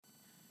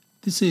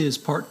This is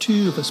part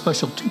 2 of a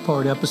special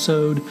 2-part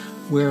episode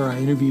where I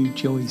interviewed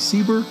Joey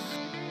Sieber.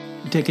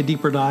 We take a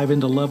deeper dive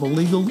into Level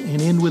Legal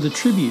and end with a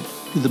tribute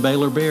to the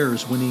Baylor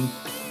Bears winning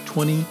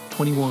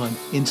 2021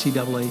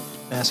 NCAA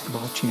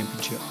Basketball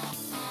Championship.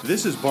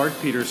 This is Bart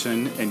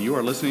Peterson, and you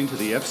are listening to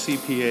the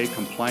FCPA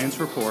Compliance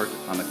Report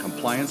on the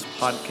Compliance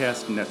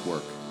Podcast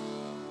Network.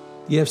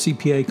 The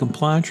FCPA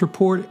Compliance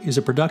Report is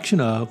a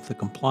production of the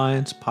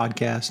Compliance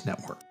Podcast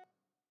Network.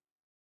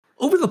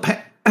 Over the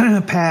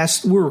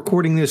past, we're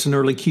recording this in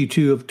early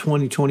Q2 of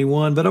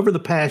 2021, but over the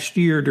past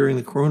year during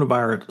the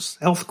coronavirus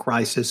health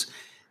crisis,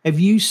 have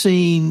you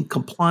seen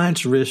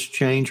compliance risk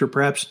change, or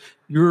perhaps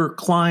your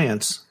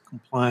clients'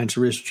 compliance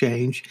risk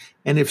change?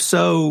 And if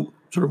so,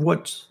 sort of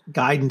what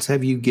guidance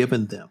have you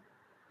given them?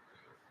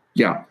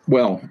 Yeah,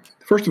 well,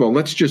 first of all,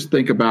 let's just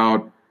think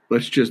about,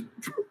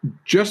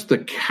 just the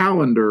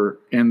calendar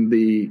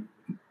and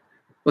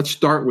let's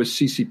start with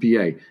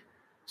CCPA.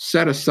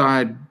 Set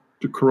aside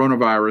the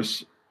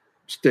coronavirus,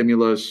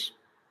 stimulus,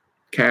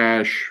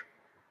 cash,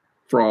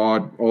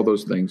 fraud, all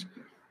those things.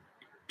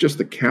 Just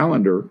the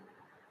calendar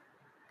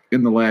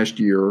in the last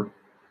year,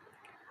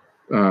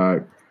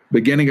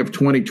 beginning of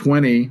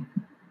 2020,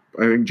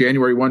 I think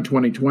January 1,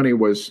 2020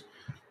 was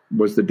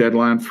the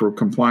deadline for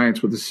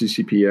compliance with the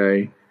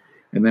CCPA.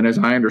 And then as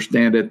I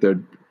understand it, the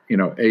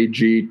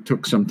AG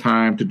took some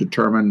time to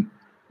determine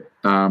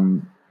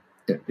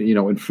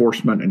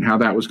enforcement and how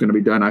that was going to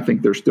be done. I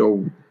think there's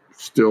still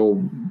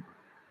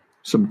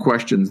some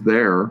questions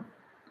there.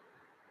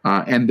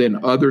 And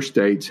then other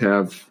states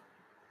have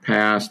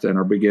passed and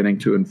are beginning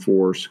to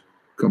enforce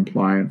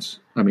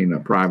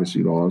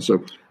privacy laws.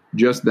 So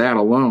just that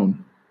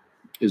alone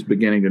is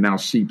beginning to now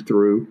seep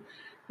through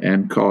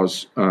and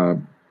cause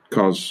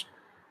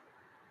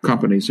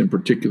companies in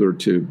particular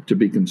to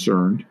be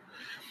concerned.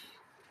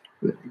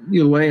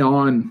 You lay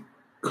on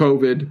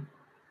COVID,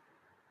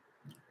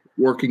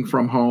 working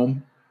from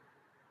home,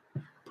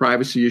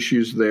 privacy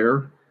issues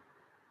there,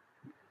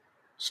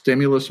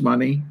 stimulus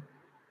money,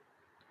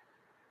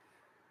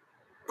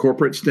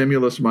 corporate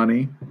stimulus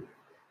money,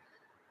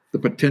 the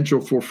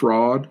potential for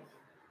fraud,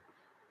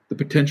 the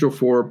potential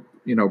for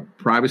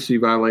privacy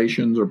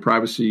violations or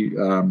privacy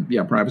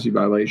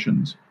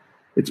violations.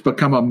 It's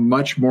become a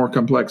much more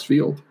complex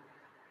field.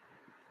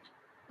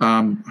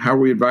 How are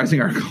we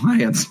advising our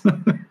clients?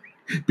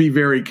 Be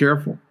very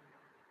careful.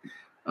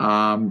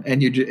 And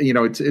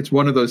it's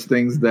one of those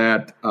things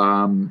that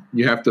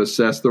you have to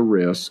assess the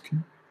risk.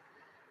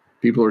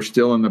 People are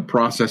still in the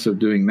process of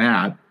doing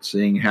that,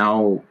 seeing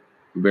how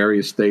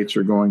various states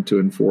are going to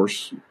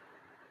enforce,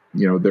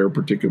 their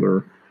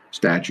particular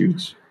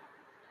statutes,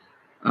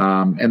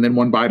 and then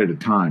one bite at a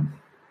time.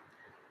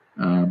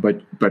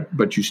 But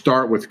you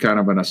start with kind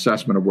of an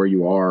assessment of where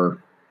you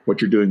are, what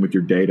you're doing with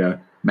your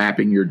data,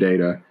 mapping your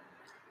data,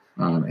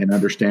 and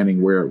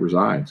understanding where it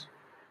resides.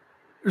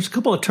 There's a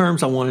couple of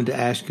terms I wanted to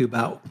ask you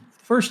about.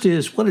 First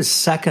is, what is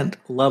second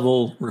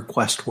level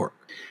request work?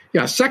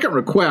 Yeah, second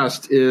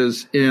request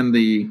is in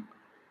the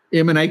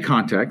M&A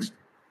context,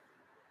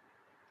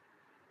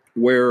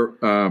 where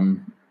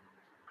in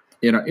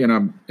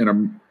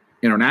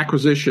an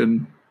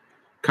acquisition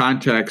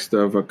context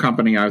of a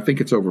company, I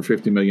think it's over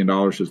 $50 million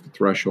is the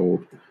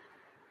threshold,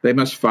 they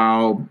must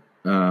file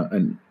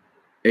an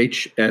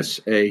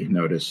HSA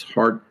notice,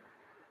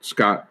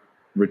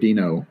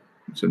 Hart-Scott-Rodino,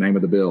 it's the name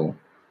of the bill.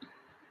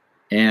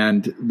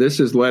 And this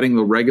is letting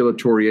the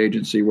regulatory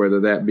agency, whether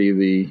that be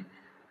the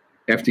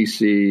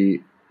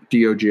FTC,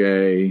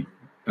 DOJ,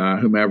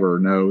 whomever,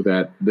 know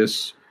that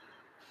this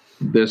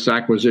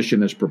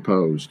acquisition is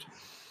proposed.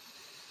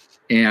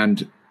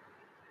 And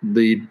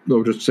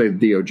we'll just say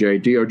the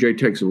DOJ. DOJ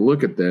takes a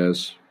look at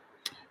this,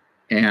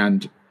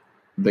 and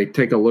they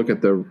take a look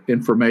at the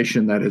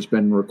information that has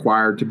been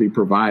required to be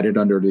provided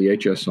under the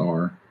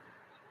HSR.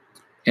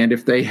 And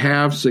if they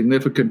have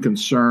significant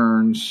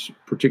concerns,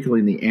 particularly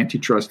in the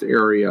antitrust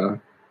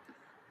area,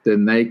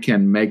 then they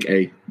can make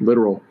a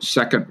literal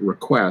second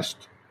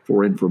request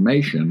for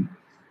information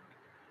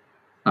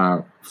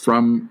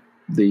from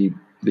the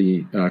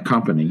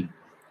company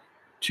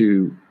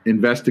to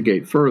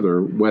investigate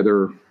further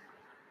whether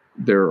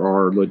there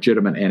are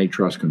legitimate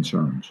antitrust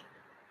concerns.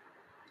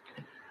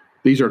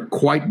 These are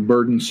quite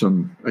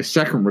burdensome. A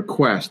second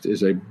request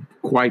is a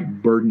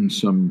quite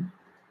burdensome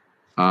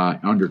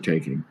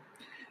undertaking,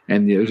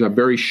 and there's a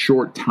very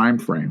short time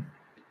frame.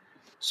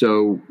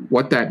 So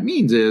what that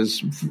means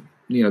is,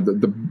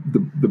 the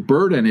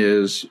burden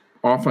is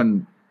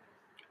often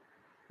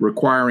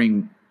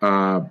requiring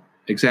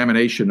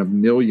examination of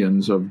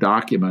millions of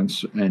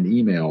documents and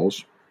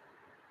emails,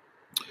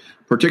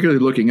 particularly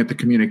looking at the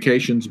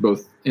communications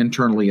both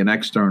internally and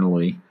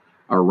externally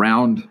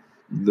around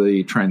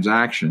the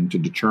transaction to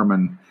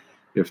determine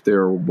if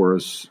there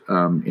was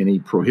any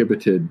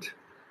prohibited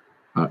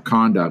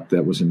conduct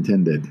that was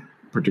intended,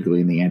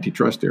 particularly in the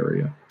antitrust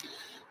area.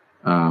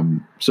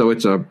 So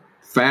it's a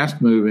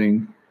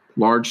fast-moving,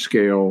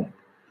 large-scale,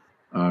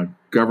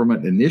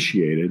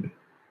 government-initiated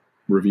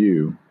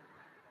review.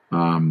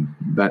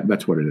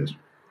 That's what it is.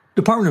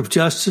 Department of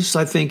Justice,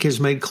 I think, has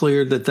made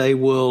clear that they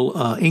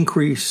will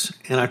increase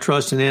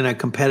antitrust and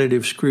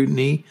anti-competitive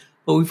scrutiny.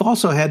 But we've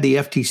also had the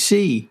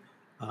FTC,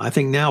 I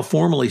think now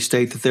formally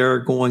state that they're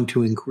going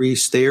to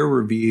increase their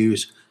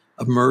reviews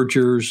of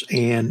mergers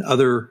and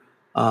other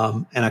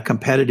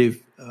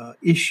anti-competitive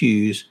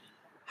issues.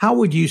 How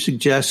would you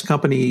suggest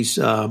companies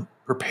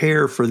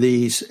prepare for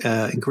these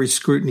increased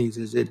scrutinies?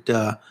 Is it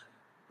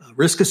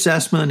risk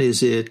assessment?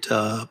 Is it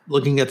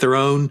looking at their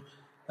own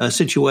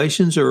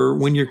situations? Or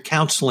when you're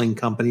counseling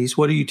companies,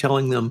 what are you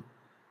telling them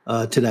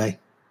today?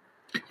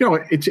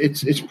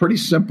 It's pretty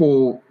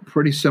simple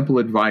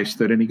advice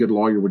that any good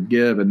lawyer would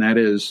give, and that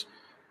is,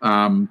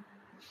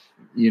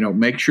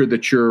 make sure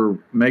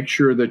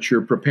that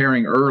you're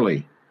preparing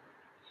early.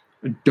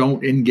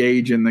 Don't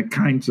engage in the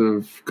kinds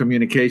of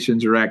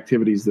communications or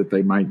activities that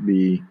they might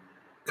be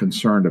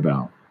concerned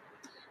about.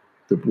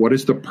 What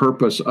is the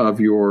purpose of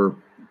your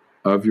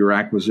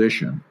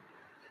acquisition,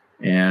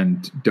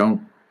 and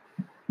don't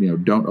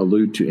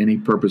allude to any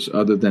purpose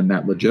other than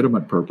that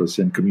legitimate purpose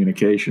in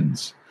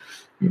communications.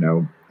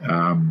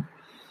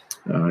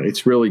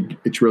 It's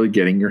really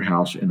getting your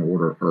house in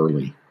order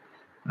early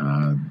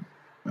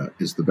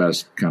is the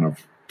best kind of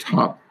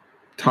top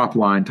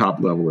line, top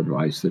level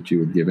advice that you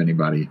would give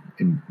anybody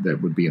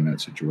that would be in that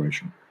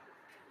situation.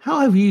 How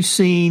have you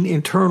seen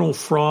internal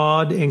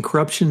fraud and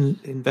corruption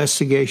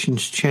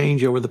investigations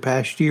change over the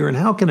past year, and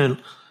how can an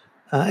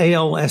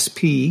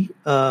ALSP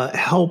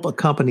help a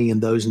company in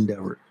those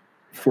endeavors?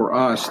 For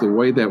us, the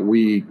way that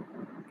we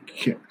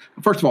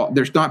first of all,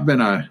 there's not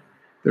been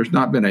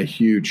a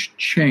huge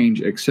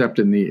change except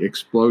in the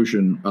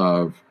explosion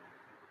of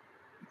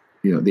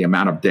the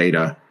amount of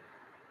data,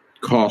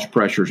 cost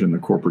pressures in the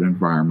corporate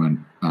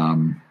environment,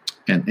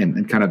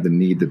 and kind of the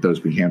need that those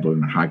be handled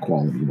in a high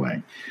quality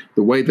way.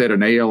 The way that an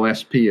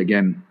ALSP,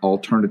 again,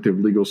 alternative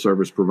legal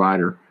service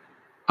provider,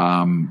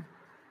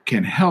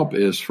 can help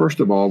is, first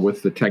of all,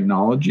 with the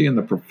technology and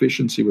the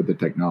proficiency with the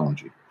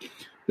technology.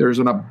 There's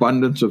an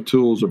abundance of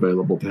tools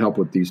available to help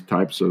with these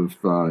types of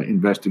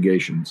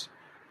investigations.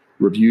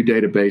 Review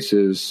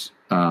databases,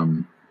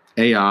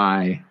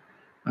 AI,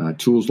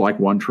 tools like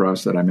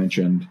OneTrust that I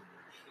mentioned,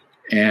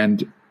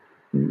 and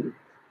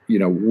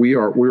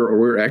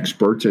we're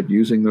experts at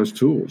using those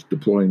tools,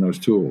 deploying those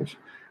tools.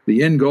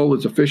 The end goal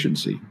is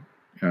efficiency,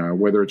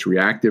 whether it's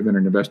reactive in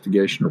an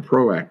investigation or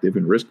proactive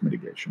in risk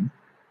mitigation.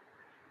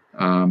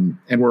 And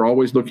we're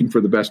always looking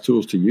for the best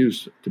tools to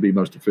use to be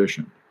most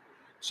efficient.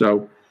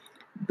 So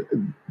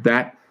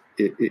that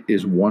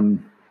is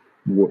one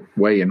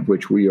way in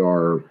which we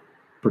are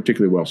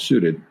particularly well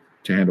suited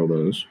to handle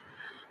those.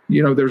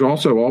 There's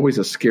also always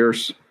a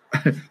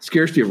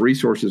scarcity of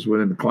resources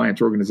within the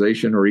client's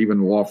organization or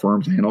even law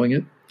firms handling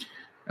it.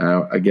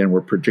 Again,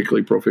 we're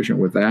particularly proficient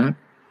with that.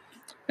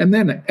 And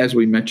then, as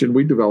we mentioned,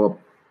 we develop,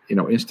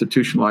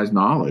 institutionalized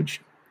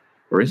knowledge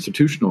or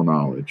institutional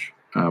knowledge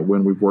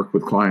when we've worked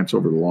with clients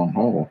over the long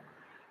haul,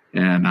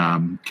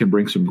 and can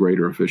bring some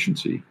greater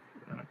efficiency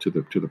to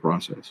the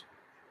process.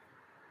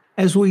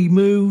 As we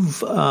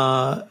move,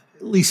 at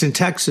least in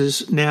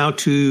Texas, now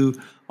to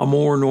a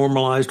more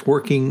normalized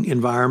working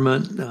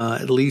environment,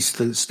 at least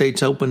the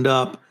state's opened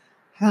up,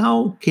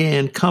 how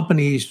can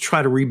companies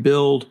try to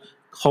rebuild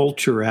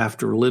culture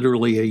after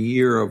literally a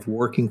year of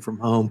working from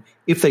home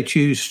if they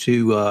choose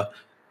to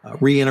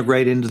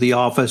reintegrate into the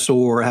office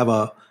or have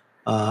a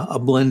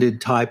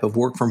blended type of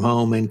work from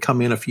home and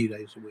come in a few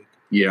days a week?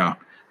 Yeah.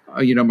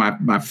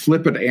 My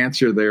flippant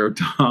answer there,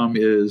 Tom,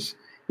 is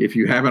if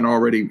you haven't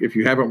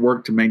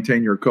worked to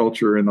maintain your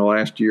culture in the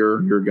last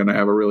year, you're going to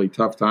have a really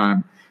tough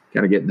time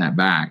kind of getting that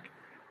back.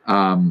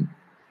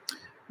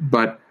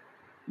 But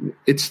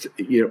it's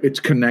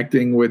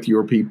connecting with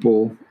your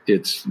people.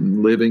 It's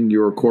living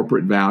your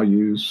corporate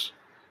values,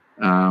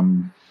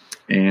 and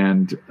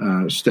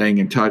staying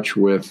in touch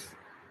with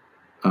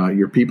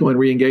your people and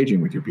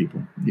re-engaging with your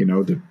people.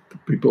 The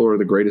people are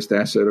the greatest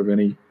asset of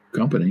any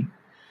company,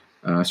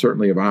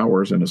 certainly of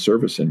ours and the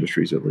service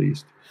industries at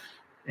least.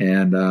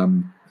 And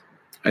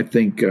I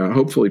think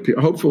hopefully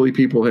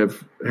people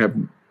have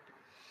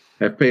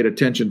paid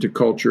attention to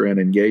culture and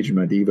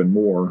engagement even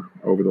more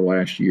over the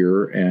last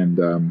year,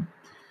 and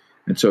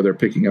so they're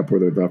picking up where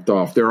they left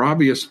off. There are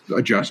obvious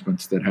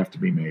adjustments that have to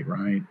be made,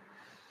 right?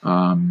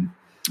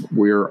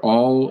 We're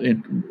all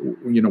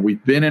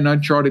we've been in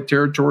uncharted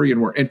territory,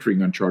 and we're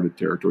entering uncharted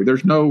territory.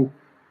 There's no,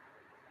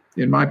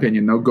 in my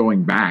opinion, no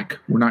going back.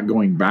 We're not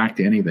going back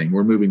to anything.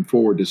 We're moving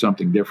forward to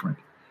something different,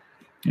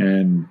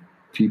 and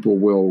people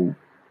will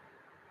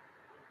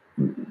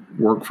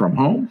work from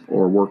home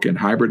or work in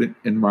hybrid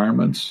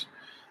environments.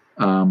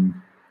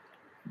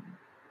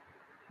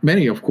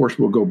 Many, of course,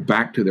 will go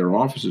back to their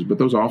offices, but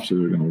those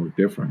offices are going to look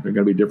different. There are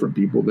going to be different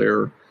people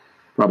there,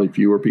 probably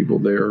fewer people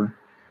there.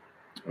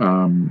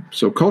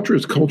 So culture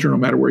is culture no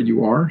matter where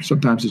you are.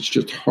 Sometimes it's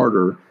just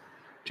harder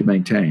to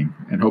maintain,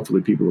 and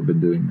hopefully people have been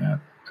doing that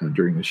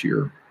during this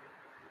year.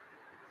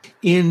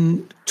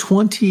 In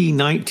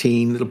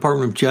 2019, the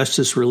Department of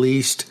Justice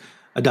released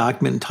a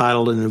document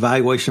entitled An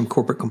Evaluation of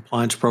Corporate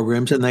Compliance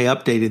Programs, and they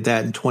updated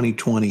that in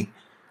 2020.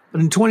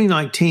 But in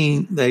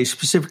 2019, they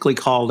specifically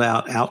called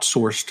out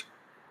outsourced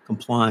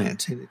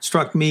compliance. And it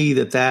struck me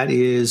that that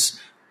is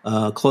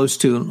close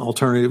to an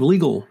alternative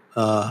legal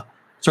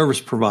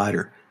service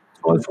provider.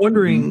 So I was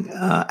wondering,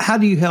 how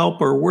do you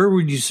help, or where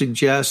would you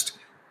suggest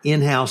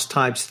in-house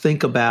types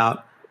think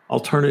about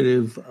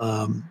alternative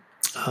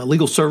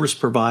legal service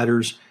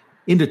providers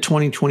into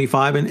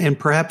 2025 and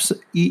perhaps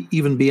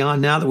even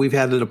beyond, now that we've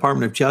had the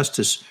Department of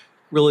Justice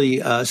really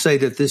say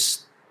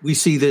that we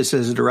see this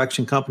as a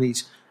direction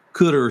companies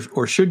could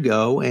or should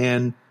go,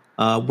 and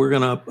we're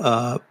going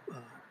to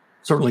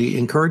certainly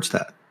encourage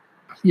that.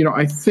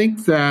 I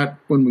think that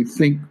when we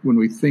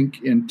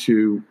think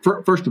into,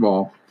 first of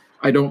all,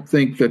 I don't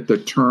think that the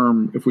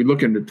term, if we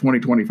look into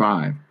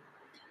 2025,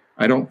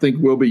 I don't think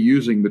we'll be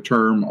using the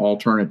term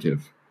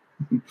alternative.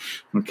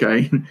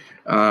 Okay,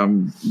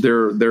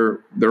 there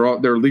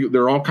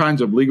are all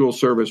kinds of legal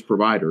service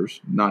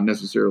providers, not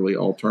necessarily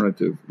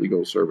alternative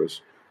legal service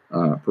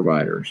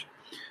providers.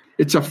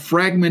 It's a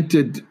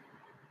fragmented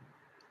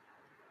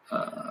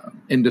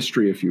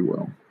industry, if you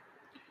will,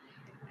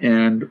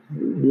 and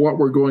what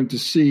we're going to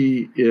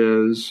see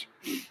is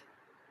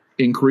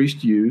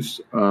increased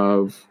use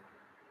of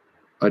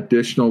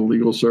additional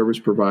legal service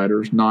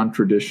providers,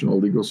 non-traditional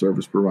legal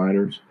service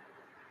providers.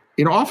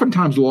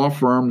 Oftentimes law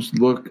firms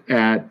look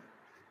at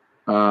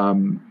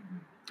alternative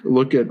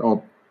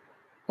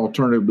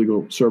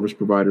legal service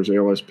providers,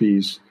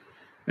 ALSPs,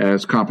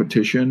 as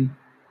competition.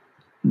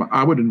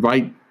 I would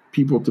invite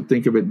people to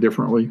think of it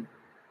differently.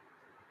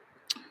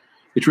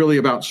 It's really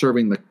about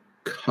serving the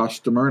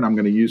customer, and I'm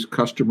going to use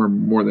customer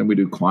more than we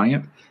do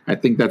client. I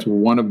think that's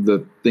one of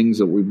the things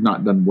that we've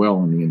not done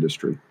well in the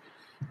industry,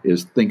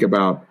 is think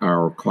about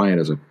our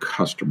client as a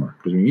customer.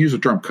 Because when you use the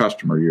term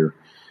customer, you're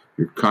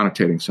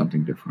connotating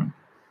something different.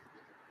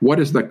 What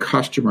does the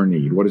customer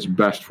need? What is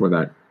best for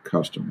that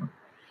customer?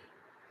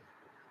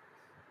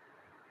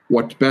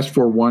 What's best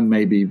for one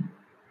may be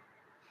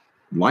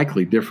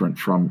likely different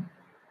from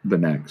the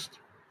next.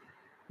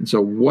 And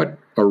so what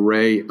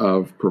array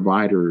of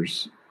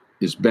providers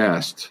is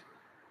best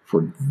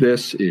for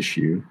this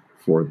issue,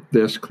 for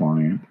this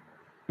client,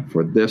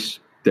 for this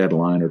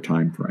deadline or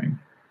time frame?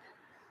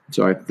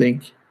 So I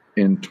think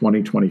in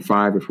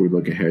 2025, if we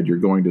look ahead, you're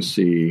going to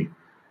see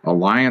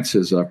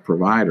alliances of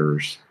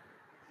providers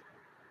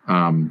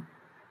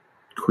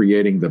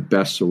creating the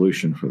best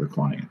solution for the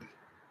client.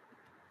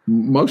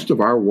 Most of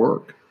our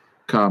work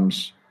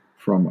comes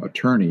from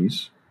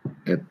attorneys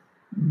at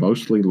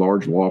mostly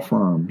large law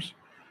firms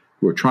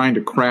who are trying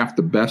to craft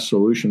the best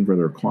solution for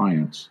their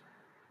clients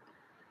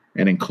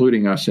and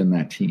including us in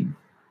that team.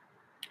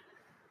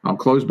 I'll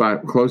close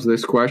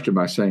this question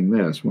by saying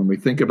this. When we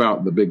think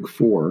about the Big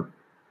Four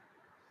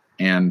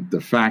and the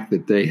fact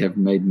that they have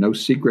made no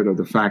secret of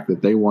the fact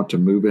that they want to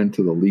move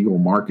into the legal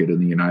market in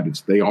the United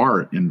States, they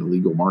are in the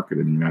legal market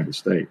in the United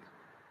States,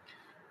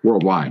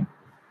 worldwide,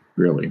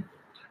 really.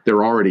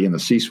 They're already in the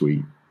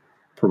C-suite,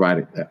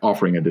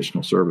 offering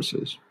additional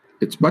services.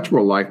 It's much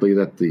more likely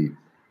that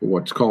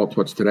what's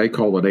today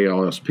called an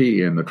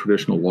ALSP and the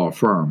traditional law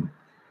firm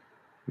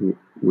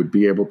would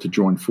be able to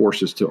join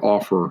forces to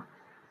offer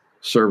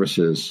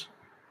services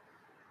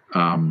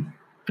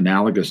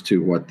analogous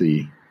to what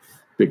the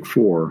Big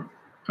Four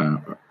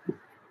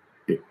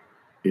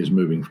is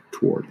moving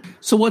toward.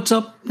 So what's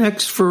up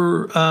next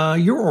for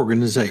your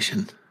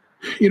organization?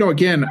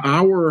 Again,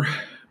 our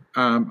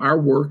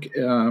work,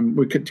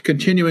 we're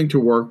continuing to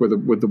work with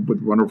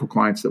wonderful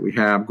clients that we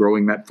have,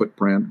 growing that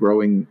footprint,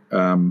 growing.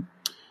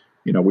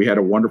 We had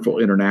a wonderful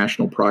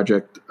international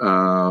project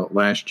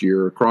last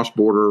year,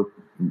 cross-border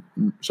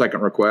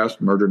second request,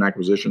 merger and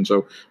acquisition.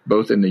 So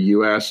both in the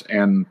U.S.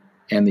 and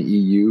the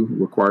EU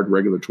required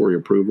regulatory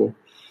approval.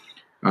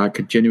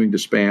 Continuing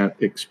to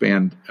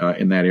expand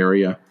in that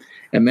area.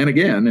 And then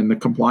again, in the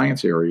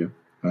compliance area,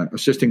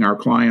 assisting our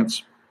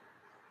clients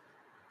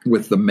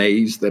with the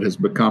maze that has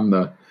become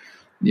the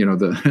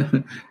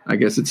I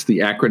guess it's the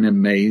acronym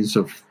maze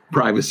of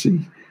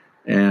privacy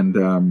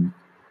and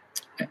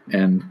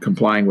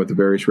complying with the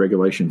various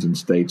regulations in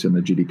states and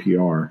the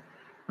GDPR.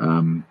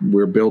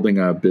 We're building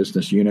a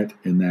business unit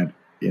in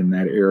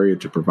that area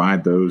to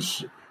provide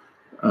those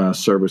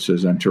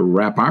services and to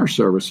wrap our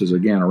services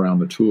again around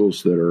the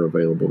tools that are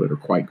available that are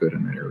quite good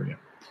in that area.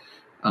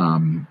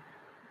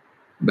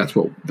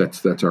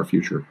 That's our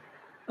future.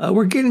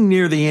 We're getting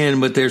near the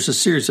end, but there's a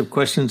series of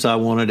questions I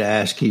wanted to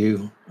ask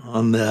you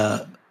on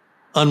the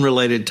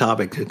unrelated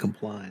topic to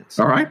compliance.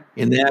 All right.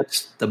 And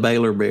that's the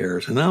Baylor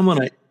Bears. And I'm going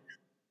to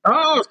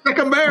Bears.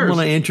 I'm going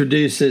to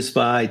introduce this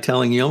by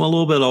telling you I'm a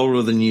little bit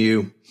older than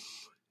you.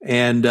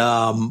 And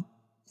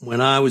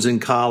when I was in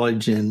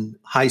college and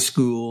high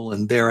school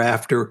and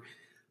thereafter,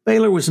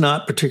 Baylor was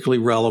not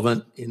particularly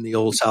relevant in the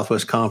old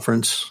Southwest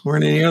Conference or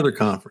in any other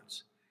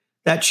conference.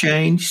 That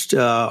changed.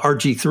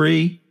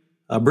 RG3,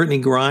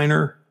 Brittany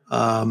Griner,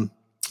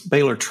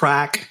 Baylor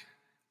track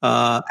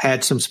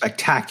had some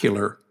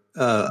spectacular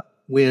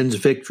wins,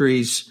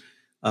 victories,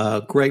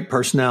 great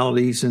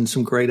personalities, and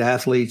some great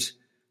athletes.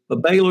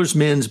 But Baylor's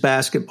men's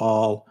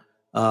basketball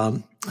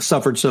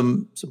suffered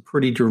some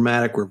pretty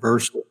dramatic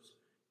reversals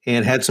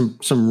and had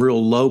some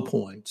real low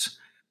points.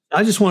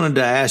 I just wanted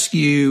to ask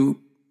you,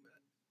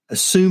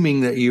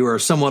 assuming that you are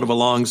somewhat of a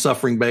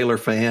long-suffering Baylor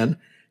fan,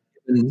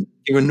 and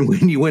even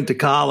when you went to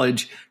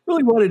college,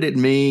 really what did it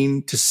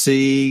mean to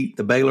see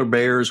the Baylor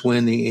Bears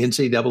win the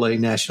NCAA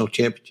National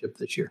Championship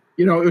this year?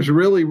 It was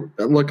really,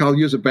 look, I'll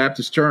use a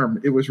Baptist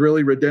term. It was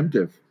really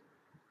redemptive,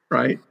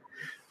 right?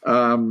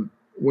 To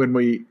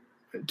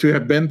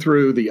have been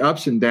through the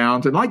ups and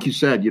downs, and like you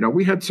said,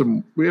 we had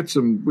some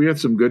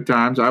good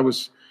times. I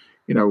was,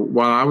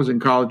 while I was in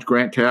college,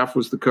 Grant Teaff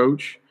was the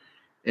coach,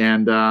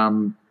 and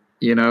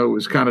it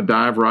was kind of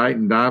dive right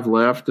and dive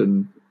left,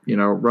 and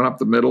run up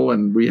the middle.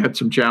 And we had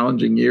some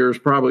challenging years,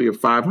 probably a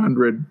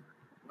 500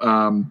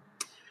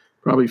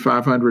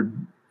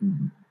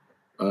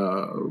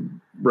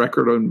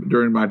 record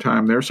during my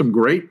time there. Some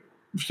great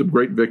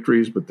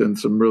victories, but then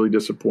some really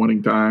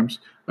disappointing times.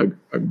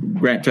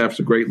 Grant Teaff's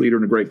a great leader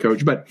and a great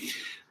coach, but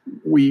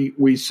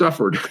we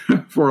suffered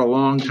for a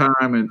long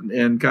time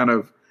in kind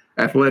of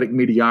athletic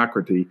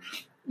mediocrity,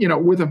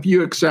 with a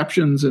few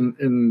exceptions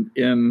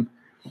in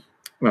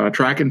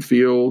track and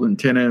field and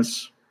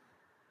tennis.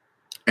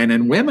 And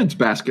in women's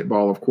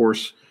basketball, of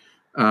course,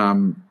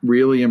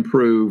 really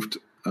improved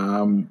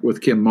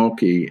with Kim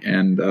Mulkey,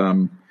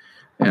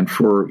 and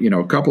for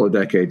a couple of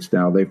decades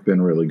now, they've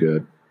been really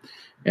good.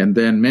 And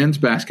then men's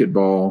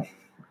basketball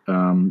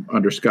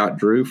under Scott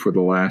Drew for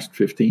the last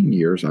 15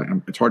 years.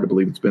 It's hard to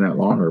believe it's been that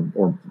long,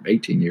 or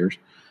 18 years.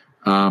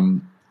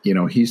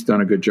 He's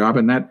done a good job,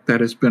 and that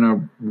has been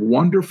a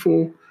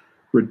wonderful,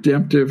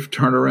 redemptive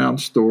turnaround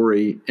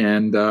story.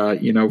 And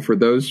for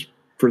those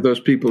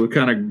people who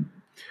kind of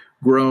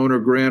groan or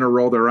grin or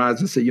roll their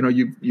eyes and say,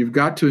 you've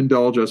got to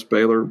indulge us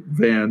Baylor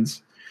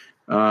fans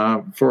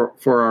for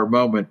our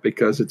moment,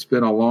 because it's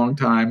been a long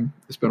time.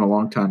 It's been a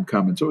long time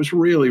coming. So it was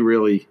really,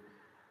 really,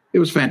 it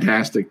was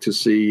fantastic to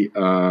see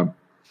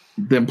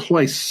them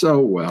play so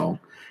well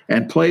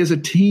and play as a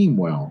team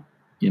well.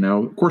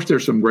 Of course,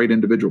 there's some great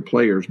individual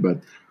players,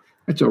 but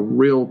it's a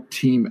real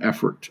team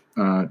effort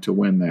to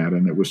win that.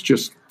 And it was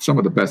just some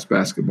of the best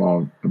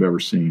basketball I've ever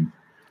seen.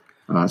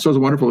 So it was a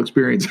wonderful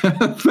experience.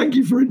 Thank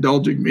you for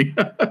indulging me.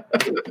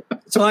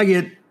 So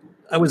I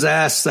was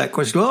asked that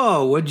question.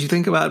 Oh, what did you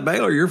think about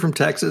Baylor? You're from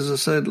Texas. I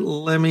said,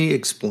 let me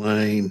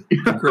explain.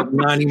 I grew up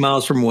 90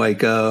 miles from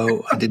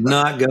Waco. I did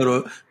not go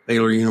to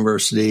Baylor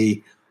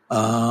University.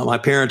 My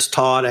parents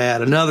taught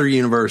at another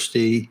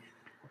university.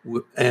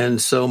 And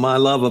so my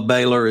love of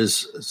Baylor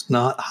is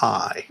not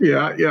high.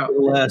 Yeah.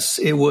 Nonetheless,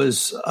 it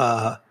was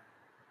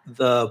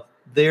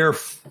their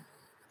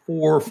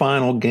 4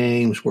 final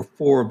games were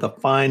 4 of the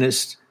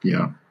finest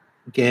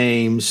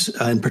games,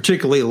 and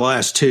particularly the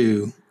last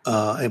 2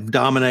 of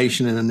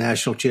domination in the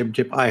national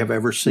championship I have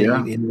ever seen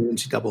in the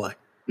NCAA.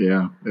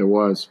 Yeah, it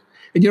was.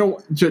 And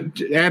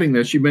adding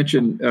this, you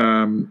mentioned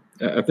I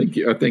think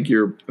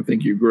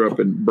you grew up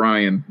in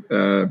Bryan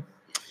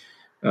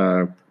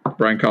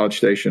College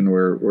Station,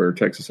 where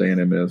Texas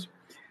A&M is.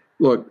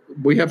 Look,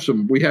 we have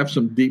some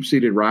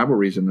deep-seated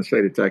rivalries in the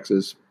state of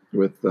Texas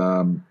with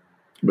the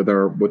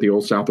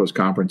old Southwest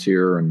Conference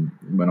here and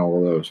all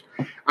of those.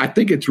 I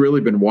think it's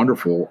really been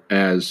wonderful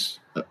as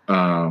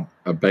a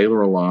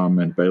Baylor alum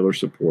and Baylor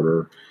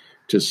supporter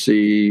to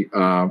see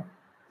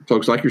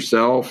folks like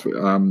yourself.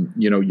 I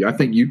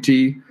think UT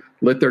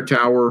lit their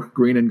tower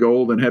green and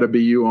gold and had a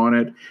BU on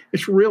it.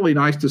 It's really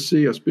nice to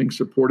see us being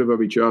supportive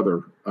of each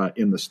other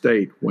in the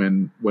state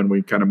when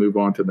we kind of move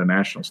on to the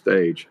national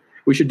stage.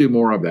 We should do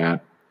more of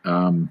that.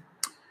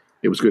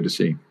 It was good to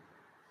see.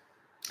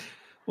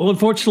 Well,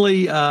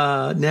 unfortunately,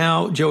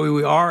 now, Joey,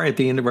 we are at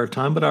the end of our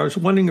time, but I was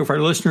wondering if our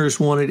listeners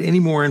wanted any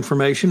more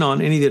information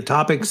on any of the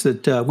topics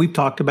that we've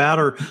talked about,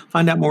 or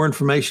find out more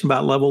information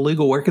about Level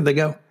Legal. Where could they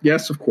go?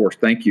 Yes, of course.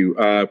 Thank you.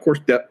 Of course,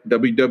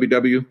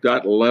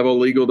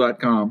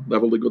 www.levellegal.com,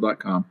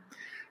 levellegal.com.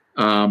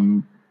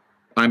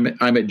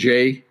 I'm at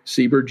J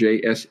Sieber,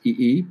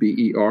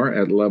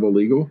 JSEEBER at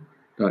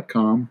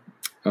levellegal.com.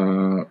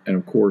 And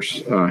of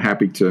course,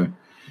 happy to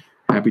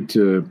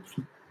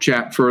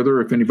chat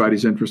further if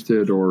anybody's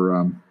interested,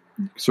 or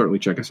certainly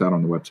check us out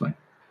on the website.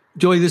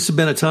 Joey, this has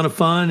been a ton of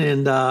fun,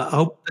 and I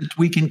hope that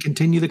we can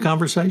continue the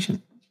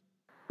conversation.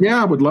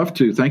 Yeah, I would love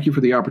to. Thank you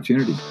for the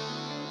opportunity.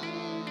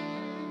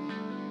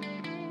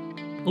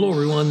 Hello,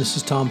 everyone. This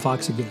is Tom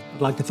Fox again.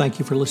 I'd like to thank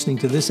you for listening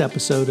to this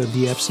episode of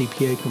the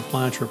FCPA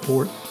Compliance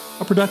Report,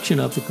 a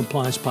production of the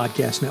Compliance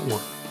Podcast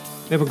Network.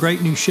 We have a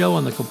great new show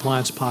on the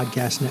Compliance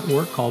Podcast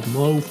Network called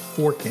Mo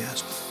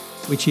Forecast,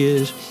 which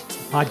is a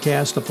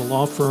podcast of the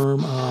law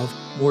firm of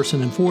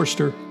Morrison &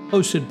 Forrester,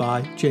 hosted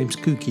by James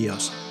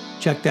Koukios.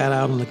 Check that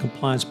out on the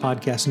Compliance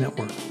Podcast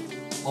Network.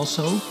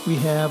 Also, we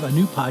have a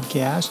new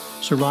podcast,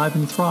 Survive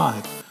and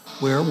Thrive,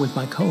 where with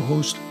my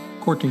co-host,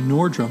 Courtney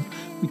Nordrum,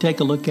 we take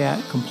a look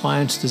at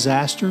compliance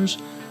disasters,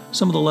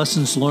 some of the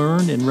lessons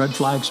learned and red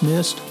flags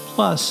missed,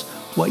 plus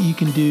what you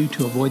can do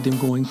to avoid them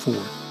going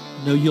forward.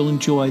 I know you'll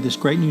enjoy this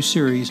great new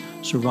series,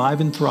 Survive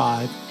and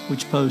Thrive,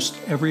 which posts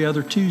every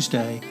other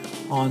Tuesday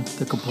on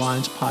the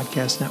Compliance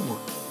Podcast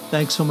Network.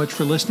 Thanks so much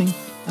for listening,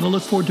 and I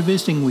look forward to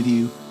visiting with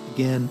you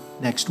again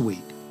next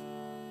week.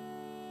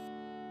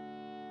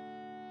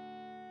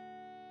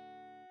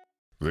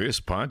 This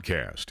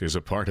podcast is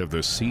a part of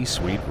the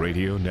C-Suite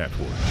Radio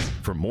Network.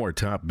 For more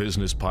top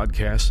business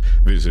podcasts,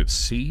 visit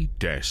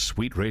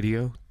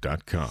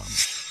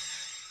c-suiteradio.com.